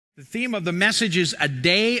The theme of the message is a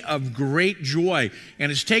day of great joy,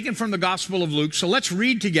 and it's taken from the Gospel of Luke. So let's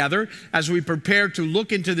read together as we prepare to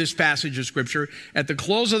look into this passage of Scripture. At the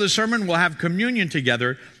close of the sermon, we'll have communion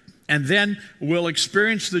together, and then we'll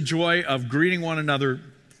experience the joy of greeting one another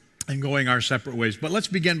and going our separate ways. But let's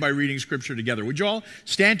begin by reading Scripture together. Would you all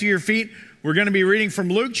stand to your feet? We're going to be reading from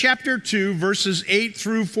Luke chapter 2, verses 8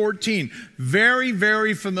 through 14. Very,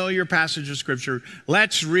 very familiar passage of Scripture.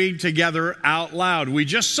 Let's read together out loud. We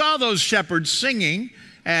just saw those shepherds singing,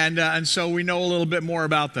 and so we know a little bit more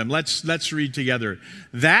about them. Let's read together.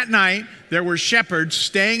 That night, there were shepherds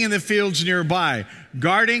staying in the fields nearby,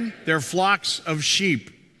 guarding their flocks of sheep.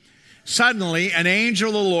 Suddenly, an angel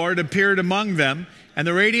of the Lord appeared among them, and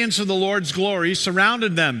the radiance of the Lord's glory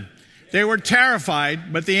surrounded them. They were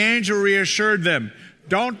terrified, but the angel reassured them.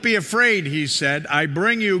 "Don't be afraid," he said. "I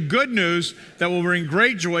bring you good news that will bring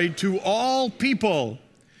great joy to all people.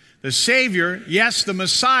 The Savior, yes, the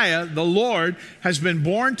Messiah, the Lord, has been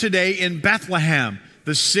born today in Bethlehem,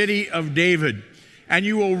 the city of David. And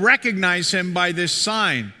you will recognize him by this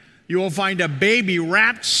sign. You will find a baby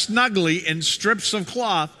wrapped snugly in strips of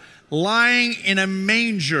cloth, lying in a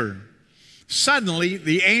manger." Suddenly,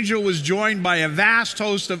 the angel was joined by a vast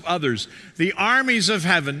host of others, the armies of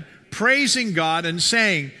heaven, praising God and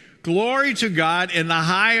saying, "Glory to God in the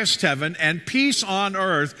highest heaven, and peace on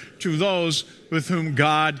earth to those with whom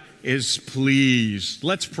God is pleased."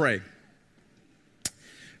 Let's pray.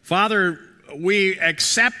 Father, we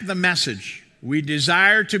accept the message. We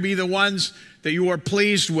desire to be the ones that you are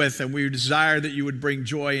pleased with, and we desire that you would bring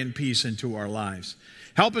joy and peace into our lives.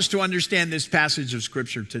 Help us to understand this passage of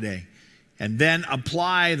Scripture today, and then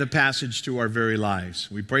apply the passage to our very lives.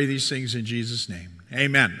 We pray these things in Jesus' name.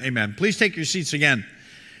 Amen. Amen. Please take your seats again.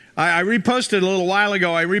 I reposted a little while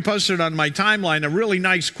ago, I reposted on my timeline a really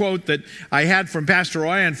nice quote that I had from Pastor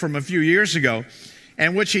Oyan from a few years ago,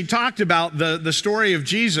 in which he talked about the story of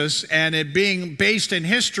Jesus and it being based in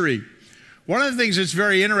history. One of the things that's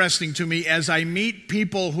very interesting to me as I meet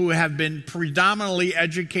people who have been predominantly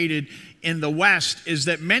educated in the West is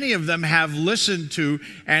that many of them have listened to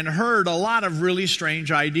and heard a lot of really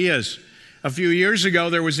strange ideas. A few years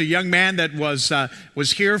ago, there was a young man that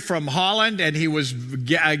was here from Holland, and he was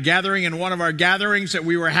gathering in one of our gatherings that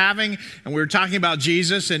we were having, and we were talking about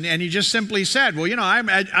Jesus, and he just simply said, "Well, you know,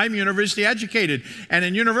 I'm university educated, and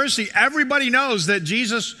in university, everybody knows that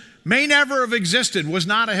Jesus may never have existed, was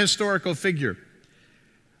not a historical figure."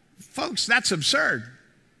 Folks, that's absurd.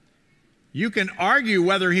 You can argue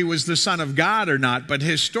whether he was the Son of God or not, but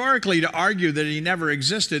historically to argue that he never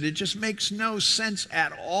existed, it just makes no sense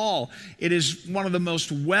at all. It is one of the most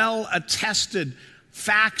well-attested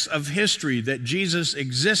facts of history that Jesus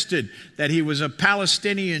existed, that he was a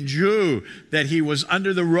Palestinian Jew, that he was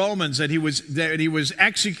under the Romans, that he was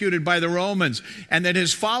executed by the Romans, and that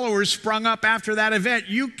his followers sprung up after that event.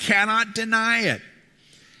 You cannot deny it.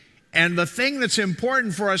 And the thing that's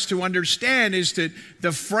important for us to understand is that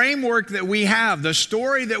the framework that we have, the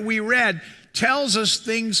story that we read, tells us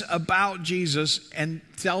things about Jesus and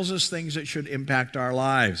tells us things that should impact our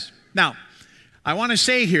lives. Now, I want to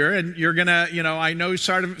say here, and you're going to, I know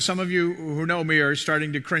some of you who know me are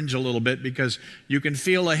starting to cringe a little bit because you can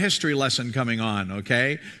feel a history lesson coming on,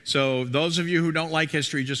 okay? So those of you who don't like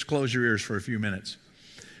history, just close your ears for a few minutes.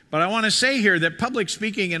 But I want to say here that public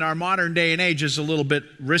speaking in our modern day and age is a little bit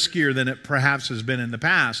riskier than it perhaps has been in the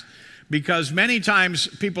past, because many times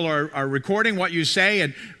people are recording what you say,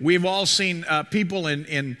 and we've all seen people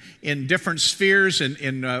in different spheres,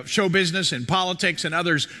 in show business, in politics, and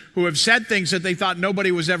others who have said things that they thought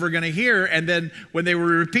nobody was ever going to hear, and then when they were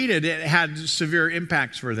repeated, it had severe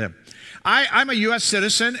impacts for them. I'm a U.S.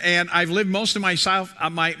 citizen, and I've lived most of my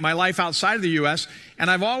life outside of the U.S., and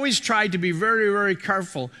I've always tried to be very, very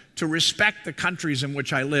careful to respect the countries in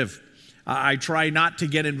which I live. I try not to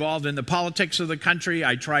get involved in the politics of the country.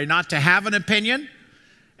 I try not to have an opinion,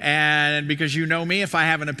 and because you know me, if I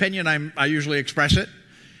have an opinion, I usually express it.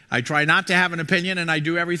 I try not to have an opinion, and I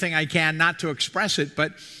do everything I can not to express it,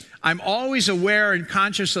 but I'm always aware and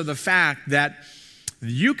conscious of the fact that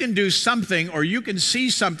you can do something, or you can see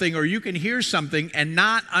something, or you can hear something and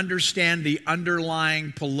not understand the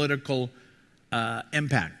underlying political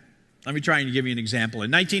impact. Let me try and give you an example. In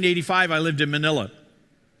 1985, I lived in Manila.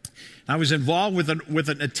 I was involved with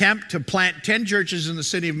an attempt to plant 10 churches in the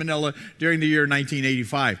city of Manila during the year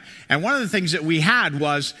 1985. And one of the things that we had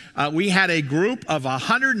was we had a group of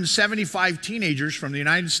 175 teenagers from the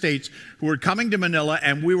United States who were coming to Manila,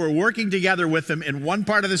 and we were working together with them in one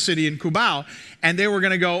part of the city in Cubao, and they were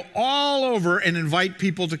going to go all over and invite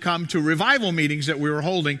people to come to revival meetings that we were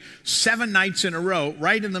holding 7 nights in a row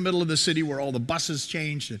right in the middle of the city where all the buses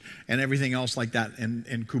changed and everything else like that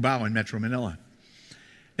in Cubao in Metro Manila.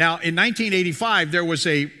 Now, in 1985, there was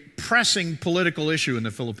a pressing political issue in the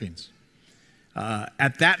Philippines.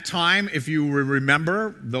 At that time, if you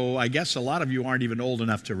remember, though I guess a lot of you aren't even old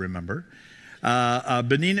enough to remember,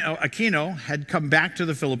 Benigno Aquino had come back to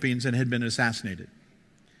the Philippines and had been assassinated.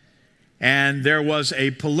 And there was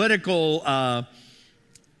a political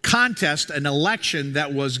contest, an election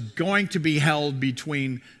that was going to be held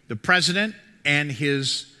between the president and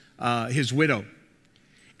his widow.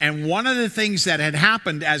 And one of the things that had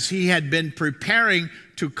happened as he had been preparing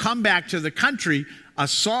to come back to the country, a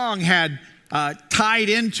song had tied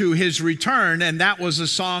into his return, and that was a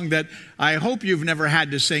song that I hope you've never had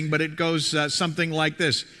to sing, but it goes something like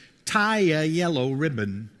this. Tie a yellow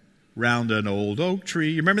ribbon round an old oak tree.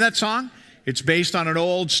 You remember that song? It's based on an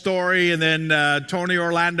old story, and then Tony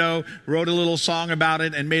Orlando wrote a little song about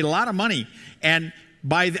it and made a lot of money. And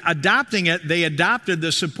by adopting it, they adopted,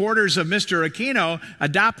 the supporters of Mr. Aquino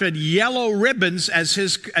adopted yellow ribbons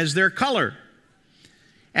as their color.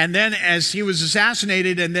 And then as he was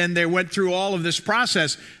assassinated, and then they went through all of this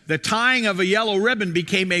process, the tying of a yellow ribbon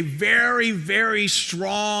became a very, very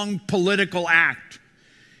strong political act.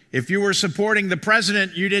 If you were supporting the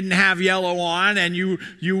president, you didn't have yellow on, and you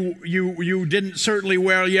didn't certainly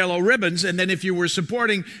wear yellow ribbons. And then if you were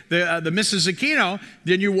supporting the Mrs. Aquino,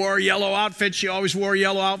 then you wore yellow outfits. She always wore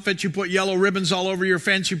yellow outfits. You put yellow ribbons all over your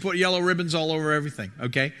fence. You put yellow ribbons all over everything,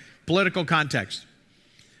 okay? Political context.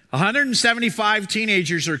 175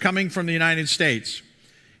 teenagers are coming from the United States,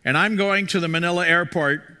 and I'm going to the Manila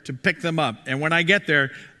airport to pick them up. And when I get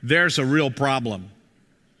there, there's a real problem.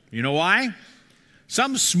 You know why?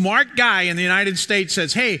 Some smart guy in the United States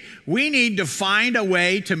says, hey, we need to find a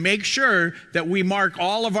way to make sure that we mark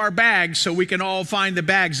all of our bags so we can all find the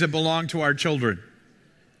bags that belong to our children.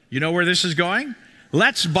 You know where this is going?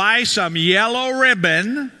 Let's buy some yellow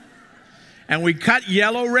ribbon. And we cut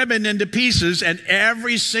yellow ribbon into pieces, and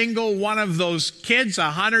every single one of those kids,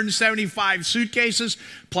 175 suitcases,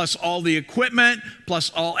 plus all the equipment,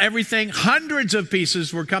 plus everything, hundreds of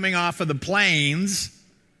pieces were coming off of the planes,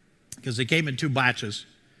 because they came in 2 batches,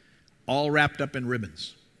 all wrapped up in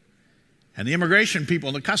ribbons. And the immigration people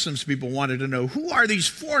and the customs people wanted to know, who are these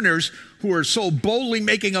foreigners who are so boldly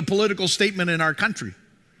making a political statement in our country?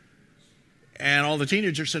 And all the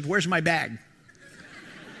teenagers said, where's my bag?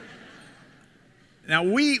 Now,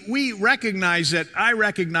 we recognize that, I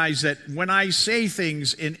recognize that when I say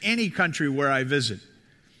things in any country where I visit,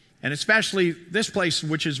 and especially this place,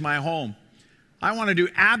 which is my home, I want to do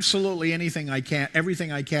absolutely everything I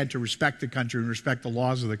can to respect the country and respect the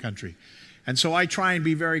laws of the country. And so I try and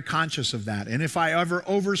be very conscious of that. And if I ever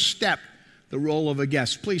overstep the role of a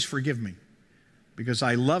guest, please forgive me, because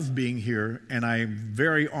I love being here, and I'm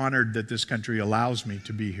very honored that this country allows me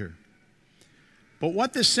to be here. But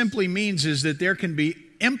what this simply means is that there can be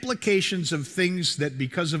implications of things that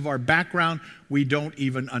because of our background, we don't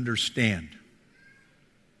even understand,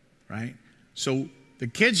 right? So the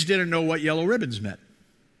kids didn't know what yellow ribbons meant.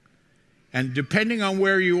 And depending on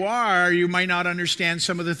where you are, you might not understand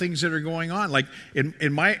some of the things that are going on. Like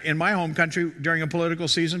in my home country, during a political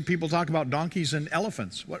season, people talk about donkeys and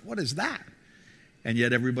elephants. What is that? And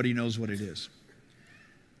yet everybody knows what it is.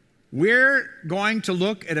 We're going to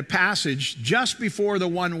look at a passage just before the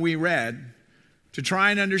one we read to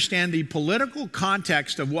try and understand the political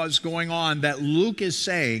context of what's going on that Luke is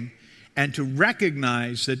saying, and to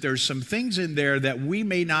recognize that there's some things in there that we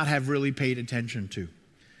may not have really paid attention to.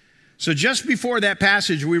 So just before that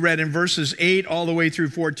passage we read in verses 8 all the way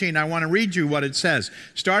through 14, I want to read you what it says,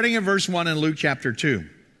 starting in verse 1 in Luke chapter 2.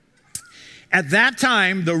 At that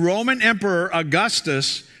time, the Roman Emperor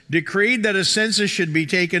Augustus decreed that a census should be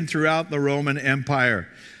taken throughout the Roman Empire.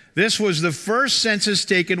 This was the first census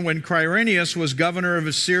taken when Quirinius was governor of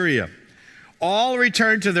Assyria. All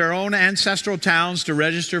returned to their own ancestral towns to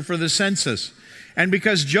register for the census. And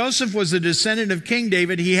because Joseph was the descendant of King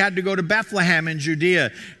David, he had to go to Bethlehem in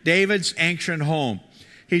Judea, David's ancient home.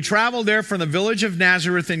 He traveled there from the village of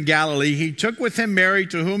Nazareth in Galilee. He took with him Mary,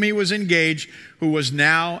 to whom he was engaged, who was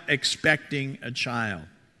now expecting a child.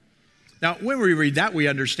 Now, when we read that, we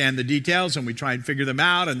understand the details and we try and figure them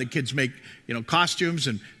out, and the kids make, costumes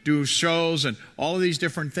and do shows and all of these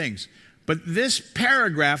different things. But this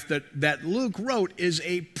paragraph that Luke wrote is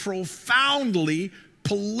a profoundly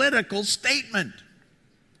political statement.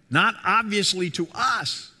 Not obviously to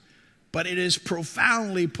us, but it is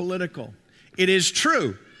profoundly political. It is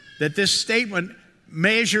true that this statement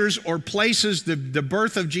measures or places the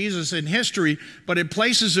birth of Jesus in history, but it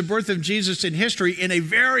places the birth of Jesus in history in a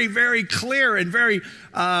very, very clear and very,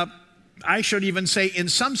 I should even say in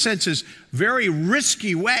some senses, very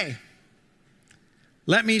risky way.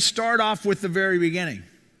 Let me start off with the very beginning.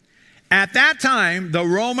 At that time, the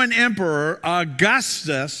Roman Emperor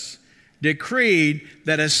Augustus decreed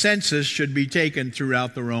that a census should be taken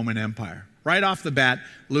throughout the Roman Empire. Right off the bat,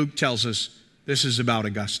 Luke tells us this is about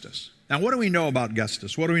Augustus. Now, what do we know about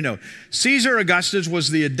Augustus? What do we know? Caesar Augustus was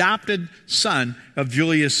the adopted son of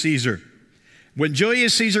Julius Caesar. When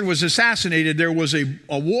Julius Caesar was assassinated, there was a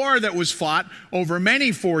war that was fought over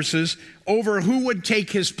many forces over who would take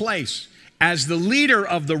his place as the leader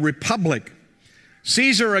of the republic.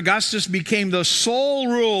 Caesar Augustus became the sole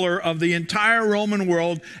ruler of the entire Roman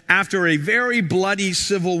world after a very bloody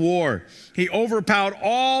civil war. He overpowered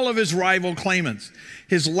all of his rival claimants.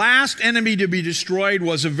 His last enemy to be destroyed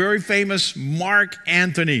was a very famous Mark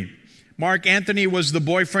Antony. Mark Antony was the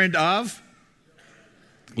boyfriend of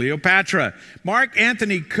Cleopatra. Mark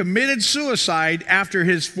Antony committed suicide after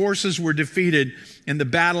his forces were defeated in the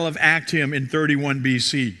Battle of Actium in 31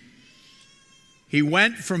 BC. He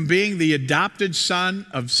went from being the adopted son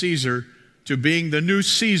of Caesar to being the new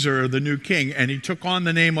Caesar, or the new king, and he took on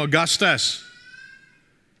the name Augustus.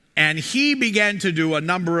 And he began to do a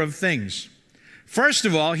number of things. First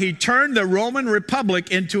of all, he turned the Roman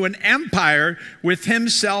Republic into an empire with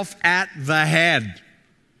himself at the head.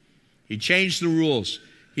 He changed the rules.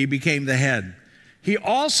 He became the head. He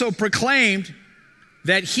also proclaimed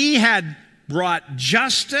that he had brought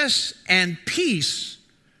justice and peace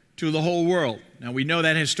to the whole world. Now, we know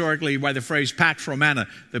that historically by the phrase Pax Romana,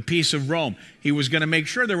 the peace of Rome. He was going to make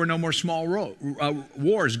sure there were no more small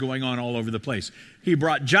wars going on all over the place. He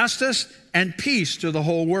brought justice and peace to the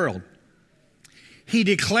whole world. He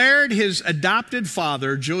declared his adopted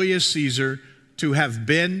father, Julius Caesar, to have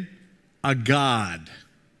been a god.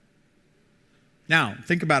 Now,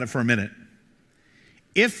 think about it for a minute.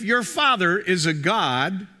 If your father is a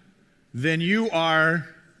god, then you are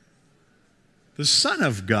the son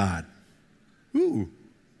of God. Ooh.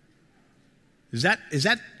 Is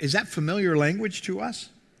that familiar language to us?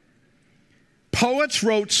 Poets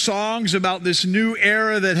wrote songs about this new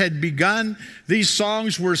era that had begun. These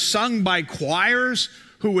songs were sung by choirs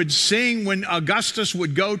who would sing when Augustus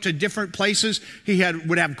would go to different places. He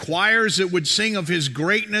would have choirs that would sing of his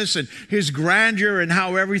greatness and his grandeur and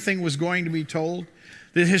how everything was going to be told.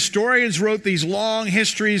 The historians wrote these long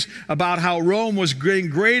histories about how Rome was getting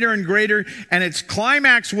greater and greater, and its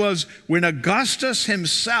climax was when Augustus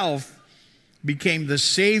himself became the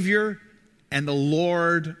Savior and the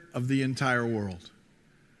Lord of the entire world.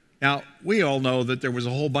 Now, we all know that there was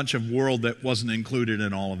a whole bunch of world that wasn't included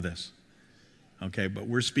in all of this. Okay, but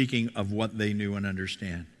we're speaking of what they knew and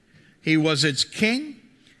understand. He was its king,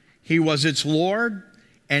 he was its Lord,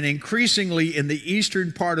 and increasingly in the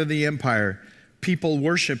eastern part of the empire, people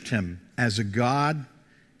worshiped him as a god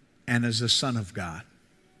and as a son of God.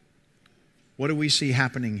 What do we see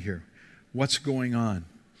happening here? What's going on?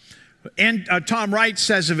 And Tom Wright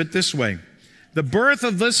says of it this way: the birth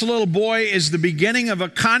of this little boy is the beginning of a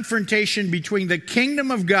confrontation between the kingdom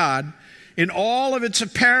of God in all of its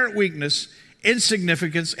apparent weakness,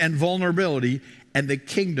 insignificance, and vulnerability, and the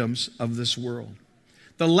kingdoms of this world.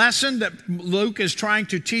 The lesson that Luke is trying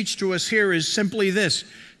to teach to us here is simply this: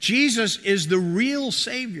 Jesus is the real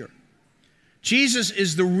Savior. Jesus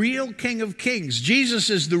is the real King of Kings. Jesus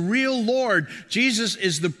is the real Lord. Jesus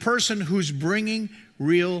is the person who's bringing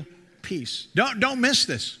real peace. Don't miss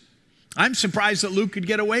this. I'm surprised that Luke could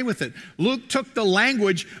get away with it. Luke took the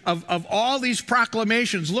language of all these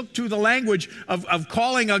proclamations, looked to the language of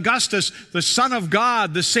calling Augustus the Son of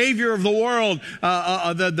God, the Savior of the world,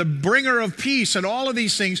 the bringer of peace, and all of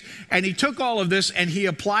these things, and he took all of this and he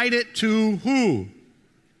applied it to who?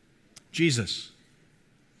 Jesus.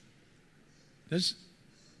 Is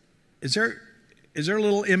there a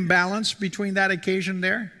little imbalance between that occasion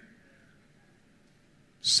there?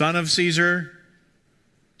 Son of Caesar,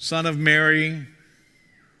 son of Mary,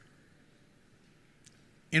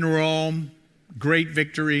 in Rome, great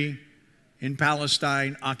victory, in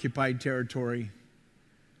Palestine, occupied territory.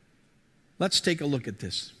 Let's take a look at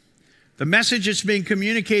this. The message that's being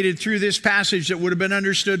communicated through this passage that would have been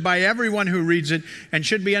understood by everyone who reads it and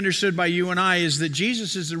should be understood by you and I is that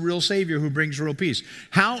Jesus is the real Savior who brings real peace.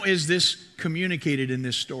 How is this communicated in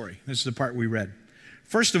this story? This is the part we read.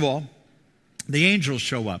 First of all, the angels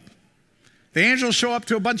show up. The angels show up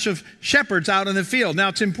to a bunch of shepherds out in the field. Now,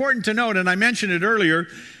 it's important to note, and I mentioned it earlier,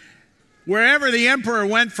 wherever the emperor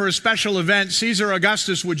went for a special event, Caesar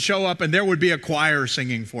Augustus would show up and there would be a choir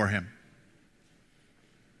singing for him.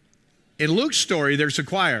 In Luke's story, there's a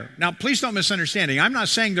choir. Now, please don't misunderstand me. I'm not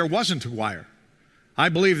saying there wasn't a choir. I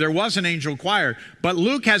believe there was an angel choir. But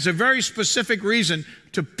Luke has a very specific reason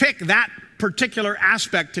to pick that particular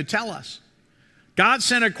aspect to tell us. God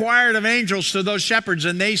sent a choir of angels to those shepherds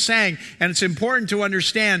and they sang. And it's important to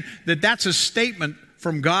understand that that's a statement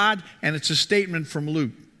from God and it's a statement from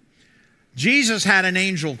Luke. Jesus had an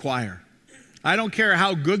angel choir. I don't care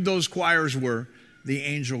how good those choirs were, the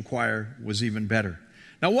angel choir was even better.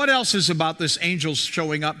 Now, what else is about this angels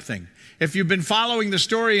showing up thing? If you've been following the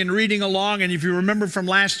story and reading along, and if you remember from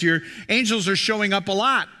last year, angels are showing up a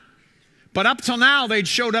lot. But up till now, they'd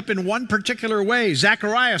showed up in one particular way.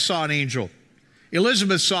 Zechariah saw an angel.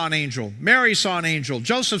 Elizabeth saw an angel. Mary saw an angel.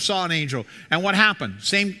 Joseph saw an angel. And what happened?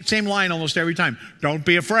 Same line almost every time. Don't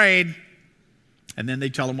be afraid. And then they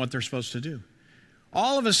tell them what they're supposed to do.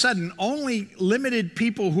 All of a sudden, only limited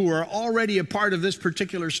people who are already a part of this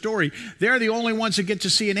particular story, they're the only ones that get to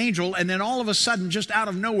see an angel. And then all of a sudden, just out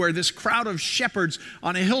of nowhere, this crowd of shepherds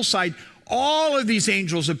on a hillside, all of these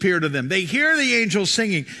angels appear to them. They hear the angels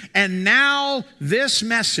singing. And now this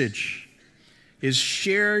message is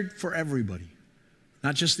shared for everybody.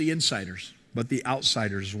 Not just the insiders, but the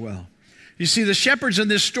outsiders as well. You see, the shepherds in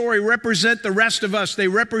this story represent the rest of us. They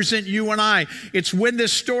represent you and I. It's when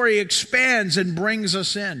this story expands and brings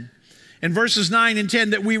us in. In verses 9 and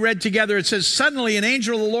 10 that we read together, it says, "Suddenly an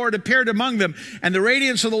angel of the Lord appeared among them, and the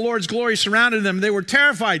radiance of the Lord's glory surrounded them. They were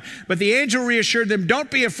terrified, but the angel reassured them. 'Don't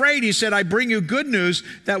be afraid,' he said. 'I bring you good news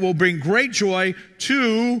that will bring great joy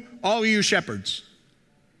to all you shepherds.'"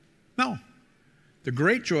 No, the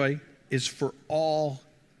great joy is for all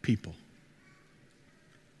people.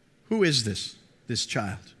 Who is this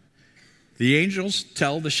child? The angels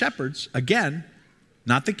tell the shepherds, again,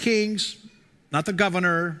 not the kings, not the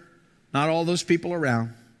governor, not all those people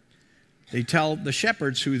around. They tell the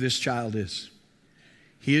shepherds who this child is.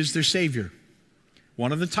 He is their Savior,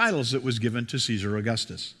 one of the titles that was given to Caesar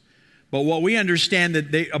Augustus. But what we understand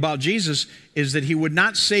about Jesus is that he would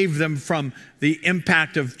not save them from the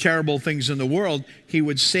impact of terrible things in the world. He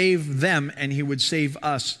would save them and he would save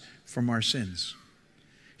us from our sins.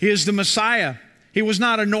 He is the Messiah. He was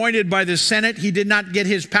not anointed by the Senate. He did not get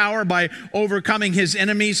his power by overcoming his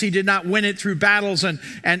enemies. He did not win it through battles and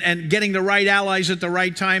getting the right allies at the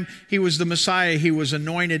right time. He was the Messiah. He was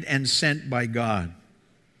anointed and sent by God.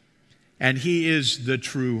 And he is the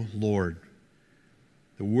true Lord.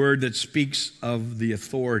 The word that speaks of the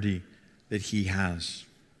authority that he has.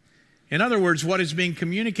 In other words, what is being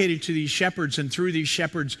communicated to these shepherds and through these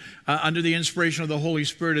shepherds under the inspiration of the Holy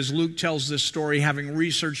Spirit as Luke tells this story, having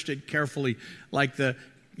researched it carefully like the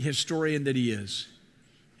historian that he is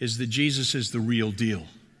that Jesus is the real deal.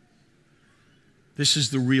 This is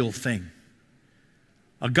the real thing.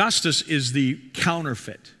 Augustus is the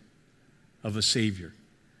counterfeit of a Savior.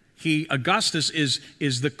 Augustus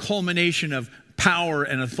is the culmination of power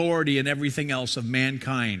and authority and everything else of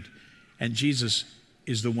mankind. And Jesus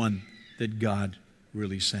is the one that God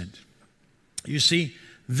really sent. You see,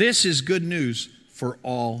 this is good news for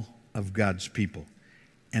all of God's people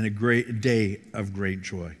and a great day of great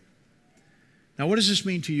joy. Now, what does this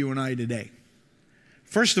mean to you and I today?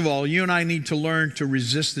 First of all, you and I need to learn to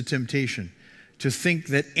resist the temptation to think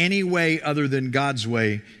that any way other than God's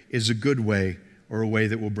way is a good way or a way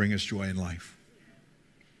that will bring us joy in life.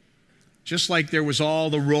 Just like there was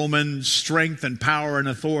all the Roman strength and power and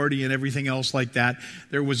authority and everything else like that,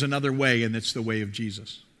 there was another way, and it's the way of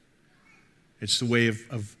Jesus. It's the way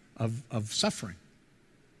of suffering.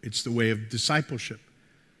 It's the way of discipleship.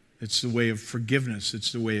 It's the way of forgiveness.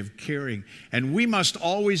 It's the way of caring. And we must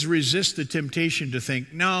always resist the temptation to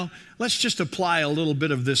think, no, let's just apply a little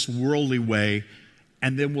bit of this worldly way,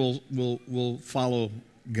 and then we'll follow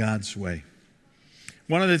God's way.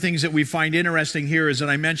 One of the things that we find interesting here is that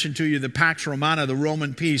I mentioned to you the Pax Romana, the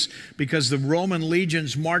Roman peace, because the Roman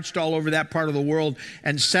legions marched all over that part of the world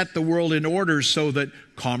and set the world in order so that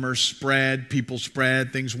commerce spread, people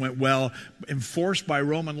spread, things went well, enforced by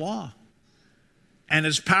Roman law. And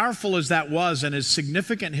as powerful as that was and as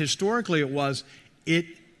significant historically it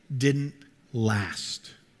didn't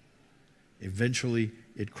last. Eventually,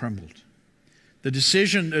 it crumbled. The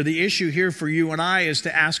decision or the issue here for you and I is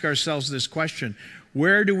to ask ourselves this question: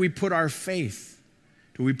 where do we put our faith?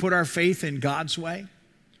 Do we put our faith in God's way?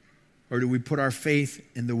 Or do we put our faith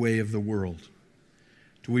in the way of the world?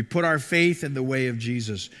 Do we put our faith in the way of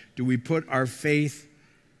Jesus? Do we put our faith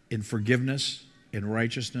in forgiveness, in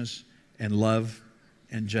righteousness, and love,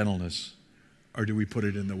 and gentleness? or do we put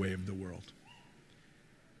it in the way of the world?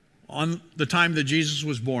 On the time that Jesus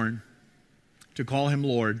was born, to call him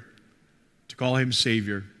Lord, to call him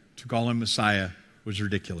Savior, to call him Messiah was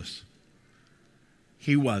ridiculous.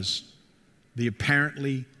 He was the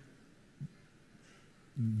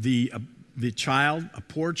child, a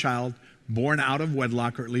poor child, born out of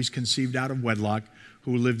wedlock, or at least conceived out of wedlock,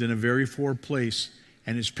 who lived in a very poor place.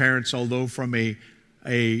 And his parents, although from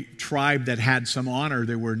a tribe that had some honor,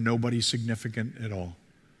 they were nobody significant at all.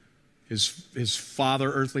 His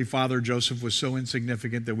father, earthly father, Joseph, was so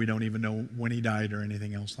insignificant that we don't even know when he died or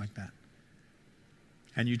anything else like that.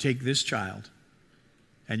 And you take this child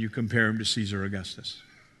and you compare him to Caesar Augustus.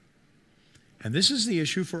 And this is the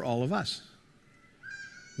issue for all of us.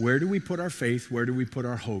 Where do we put our faith? Where do we put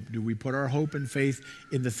our hope? Do we put our hope and faith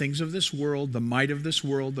in the things of this world, the might of this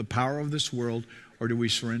world, the power of this world, or do we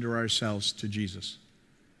surrender ourselves to Jesus?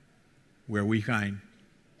 Where we find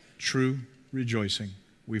true rejoicing,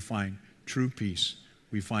 we find true peace,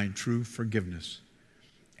 we find true forgiveness,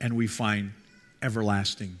 and we find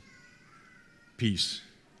everlasting peace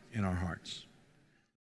in our hearts.